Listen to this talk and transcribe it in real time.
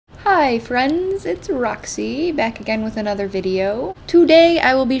Hi friends, it's Roxy, back again with another video. Today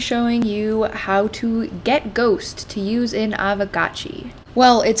I will be showing you how to get Ghost to use in AAVEGOTCHI.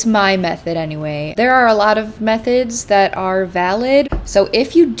 Well, it's my method anyway. There are a lot of methods that are valid, so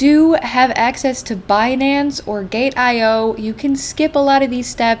if you do have access to Binance or Gate.io, you can skip a lot of these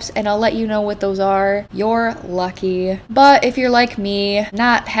steps and I'll let you know what those are. You're lucky. But if you're like me,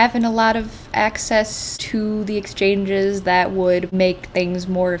 not having a lot of access to the exchanges that would make things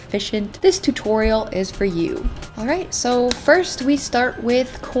more efficient, this tutorial is for you. Alright, so first we start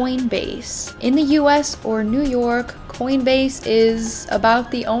with Coinbase. In the US or New York, Coinbase is about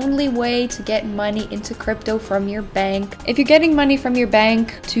the only way to get money into crypto from your bank. If you're getting money from your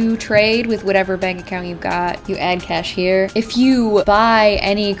bank to trade with whatever bank account you've got, you add cash here. If you buy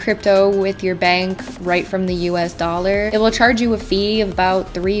any crypto with your bank right from the US dollar, it will charge you a fee of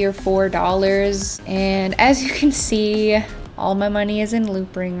about $3 or $4. And as you can see, all my money is in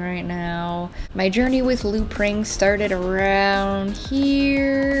Loopring right now. My journey with Loopring started around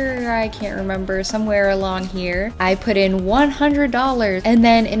here. I can't remember, somewhere along here. I put in $100 and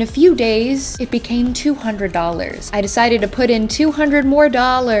then in a few days, it became $200. I decided to put in $200 more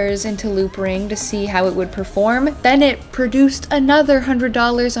into Loopring to see how it would perform. Then it produced another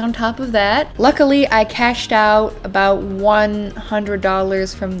 $100 on top of that. Luckily, I cashed out about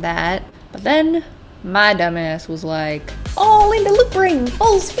 $100 from that. But then my dumbass was like, all into Loopring,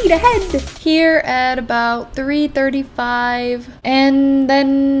 full speed ahead. Here at about 335, and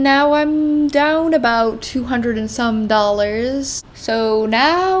then now I'm down about 200 and some dollars. So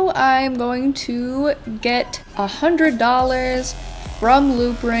now I'm going to get $100 from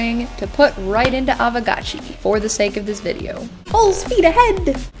Loopring to put right into AAVEGOTCHI for the sake of this video. Full speed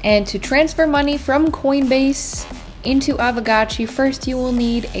ahead! And to transfer money from Coinbase into AAVEGOTCHI, first you will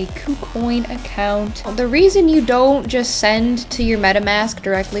need a Kucoin account. The reason you don't just send to your Metamask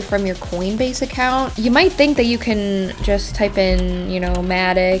directly from your Coinbase account, you might think that you can just type in, you know,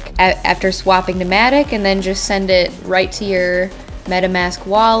 MATIC after swapping to MATIC and then just send it right to your Metamask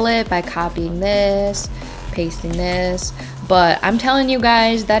wallet by copying this, pasting this. But I'm telling you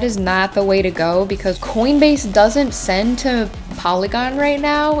guys, that is not the way to go because Coinbase doesn't send to Polygon right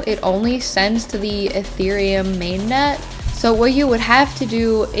now. It only sends to the Ethereum mainnet. So what you would have to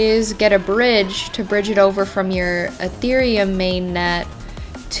do is get a bridge to bridge it over from your Ethereum mainnet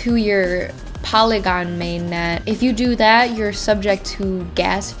to your Polygon mainnet. If you do that, you're subject to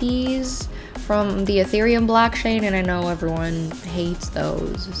gas fees from the Ethereum blockchain, and I know everyone hates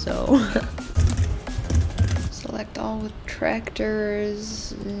those, so select all with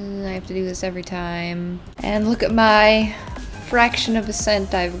tractors. I have to do this every time. And look at my fraction of a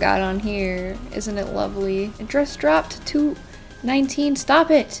cent I've got on here. Isn't it lovely? It just dropped to 19. Stop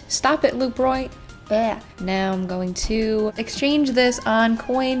it! Stop it, Looproy! Yeah. Now I'm going to exchange this on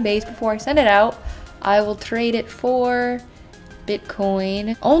Coinbase before I send it out. I will trade it for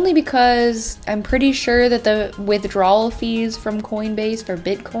Bitcoin, only because I'm pretty sure that the withdrawal fees from Coinbase for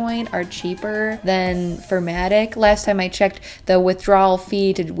Bitcoin are cheaper than for MATIC. Last time I checked, the withdrawal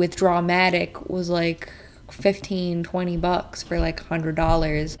fee to withdraw MATIC was like 15-20 bucks for like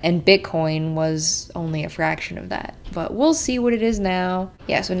 $100, and Bitcoin was only a fraction of that. But we'll see what it is now.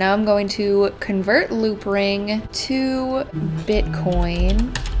 Yeah, so now I'm going to convert Loopring to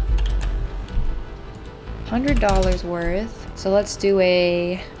Bitcoin. $100 worth. So let's do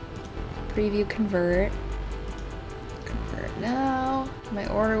a preview convert. Convert now. My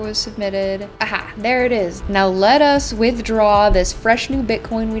order was submitted. Aha, there it is. Now let us withdraw this fresh new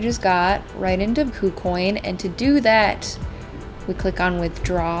Bitcoin we just got right into Kucoin. And to do that, we click on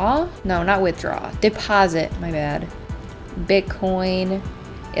withdraw. No, not withdraw. Deposit, my bad. Bitcoin.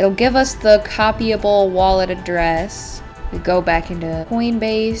 It'll give us the copyable wallet address. We go back into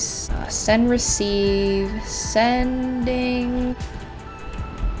Coinbase, send receive, sending.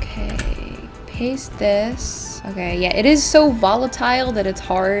 Okay, paste this. Okay, yeah, it is so volatile that it's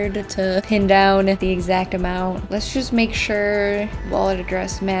hard to pin down the exact amount. Let's just make sure wallet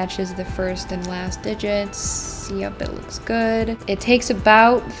address matches the first and last digits. Yep, it looks good. It takes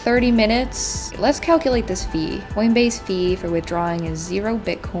about 30 minutes. Let's calculate this fee. Coinbase fee for withdrawing is 0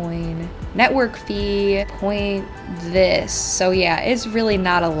 Bitcoin. Network fee, point this. So yeah, it's really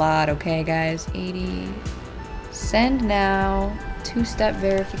not a lot, okay guys? 80. Send now. Two-step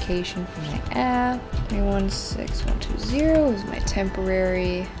verification from my app. 316120 is my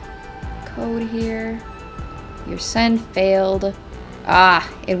temporary code here. Your send failed. Ah,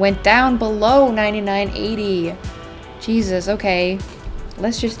 it went down below 99.80. Jesus, okay.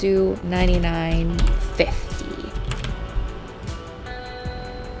 Let's just do 99.50.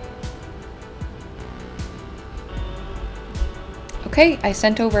 Okay, I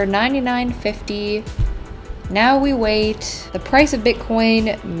sent over $99.50. Now we wait. The price of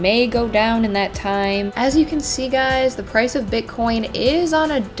Bitcoin may go down in that time. As you can see, guys, the price of Bitcoin is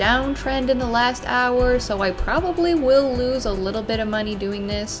on a downtrend in the last hour, so I probably will lose a little bit of money doing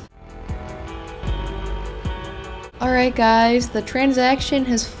this. Alright guys, the transaction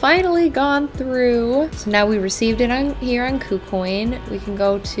has finally gone through. So now we received it here on Kucoin. We can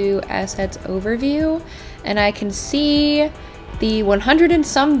go to Assets Overview, and I can see the $100 and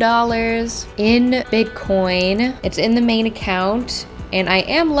some in Bitcoin. It's in the main account, and I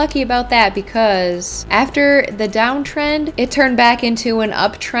am lucky about that because after the downtrend, it turned back into an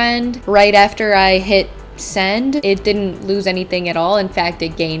uptrend right after I hit send. It didn't lose anything at all. In fact,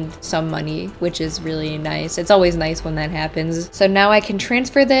 it gained some money, which is really nice. It's always nice when that happens. So now I can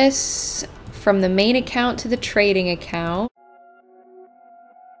transfer this from the main account to the trading account.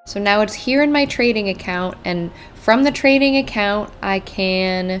 So now it's here in my trading account, and from the trading account, I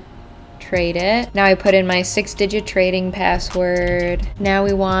can trade it. Now I put in my 6-digit trading password. Now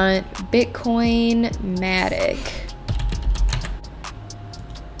we want Bitcoin MATIC.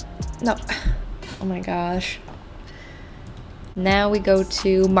 No. Oh my gosh. Now we go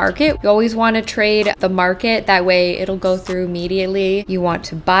to market. You always want to trade the market, that way it'll go through immediately. You want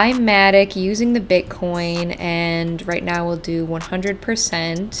to buy MATIC using the Bitcoin, and right now we'll do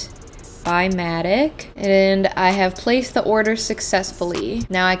 100% buy MATIC, and I have placed the order successfully.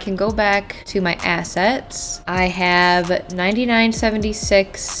 Now I can go back to my assets. I have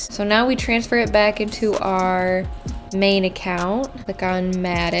 99.76, so now we transfer it back into our main account. Click on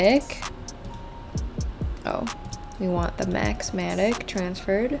MATIC. Oh, we want the max MATIC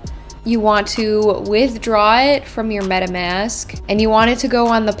transferred. You want to withdraw it from your Metamask, and you want it to go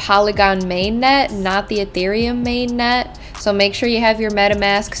on the Polygon mainnet, not the Ethereum mainnet. So make sure you have your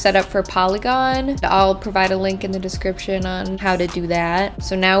Metamask set up for Polygon. I'll provide a link in the description on how to do that.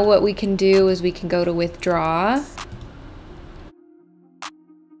 So now what we can do is we can go to withdraw.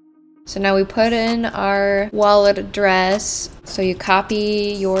 So now we put in our wallet address. So you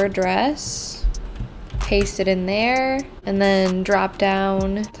copy your address, paste it in there, and then drop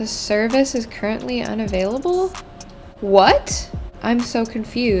down. The service is currently unavailable? What? I'm so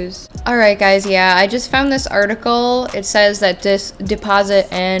confused. Alright guys, yeah, I just found this article. It says that this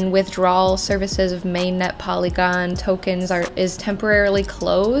deposit and withdrawal services of mainnet Polygon tokens is temporarily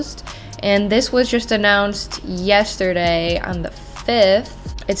closed, and this was just announced yesterday on the 5th.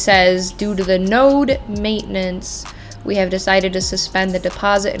 It says, due to the node maintenance, we have decided to suspend the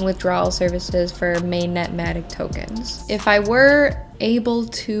deposit and withdrawal services for mainnet MATIC tokens. If I were able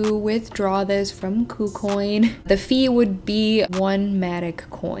to withdraw this from Kucoin, the fee would be 1 MATIC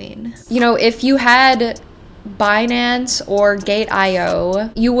coin. You know, if you had Binance or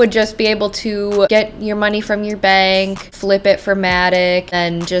Gate.io, you would just be able to get your money from your bank, flip it for MATIC,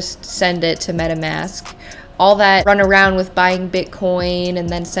 and just send it to Metamask. All that run around with buying Bitcoin and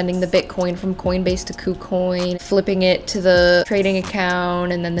then sending the Bitcoin from Coinbase to Kucoin, flipping it to the trading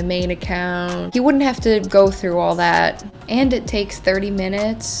account and then the main account. You wouldn't have to go through all that. And it takes 30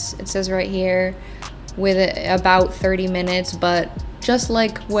 minutes, it says right here, with about 30 minutes, but just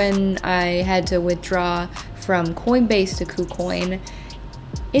like when I had to withdraw from Coinbase to Kucoin,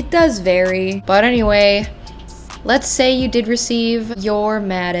 it does vary. But anyway, let's say you did receive your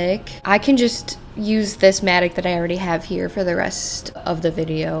MATIC. I can just use this MATIC that I already have here for the rest of the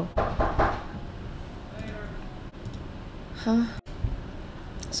video. Huh?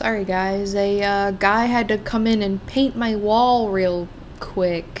 Sorry guys, a guy had to come in and paint my wall real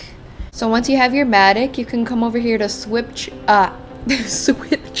quick. So once you have your MATIC, you can come over here to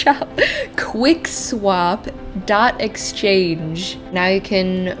quickswap.exchange. Now you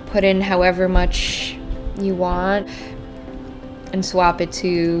can put in however much you want and swap it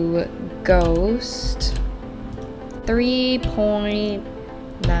to Ghost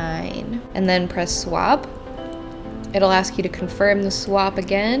 3.9 and then press swap. It'll ask you to confirm the swap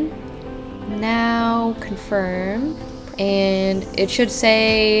again. Now confirm, and it should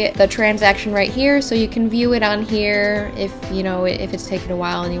say the transaction right here, so you can view it on here if you know if it's taken a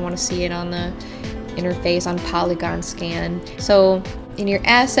while and you want to see it on the interface on Polygon scan. So in your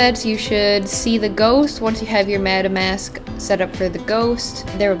assets, you should see the Ghost. Once you have your Metamask set up for the Ghost,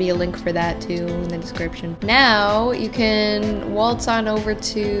 there will be a link for that too in the description. Now you can waltz on over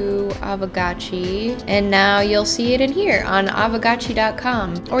to AAVEGOTCHI, and now you'll see it in here on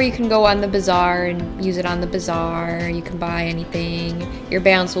AAVEGOTCHI.com. Or you can go on the bazaar and use it on the bazaar. You can buy anything. Your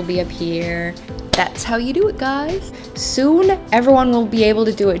balance will be up here. That's how you do it, guys. Soon, everyone will be able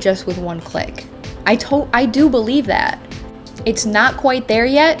to do it just with one click. I do believe that. It's not quite there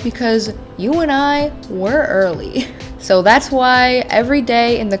yet because you and I were early. So that's why every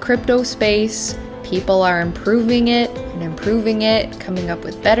day in the crypto space, people are improving it, coming up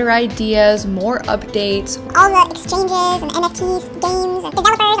with better ideas, more updates. All the exchanges and NFTs, games, and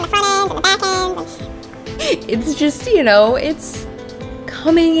developers on the front end and the back end. It's just, you know, it's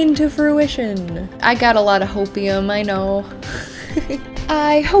coming into fruition. I got a lot of hopium, I know.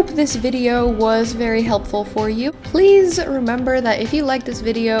 I hope this video was very helpful for you. Please remember that if you liked this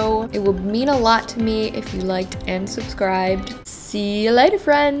video, it would mean a lot to me if you liked and subscribed. See you later,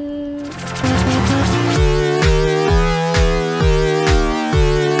 friends!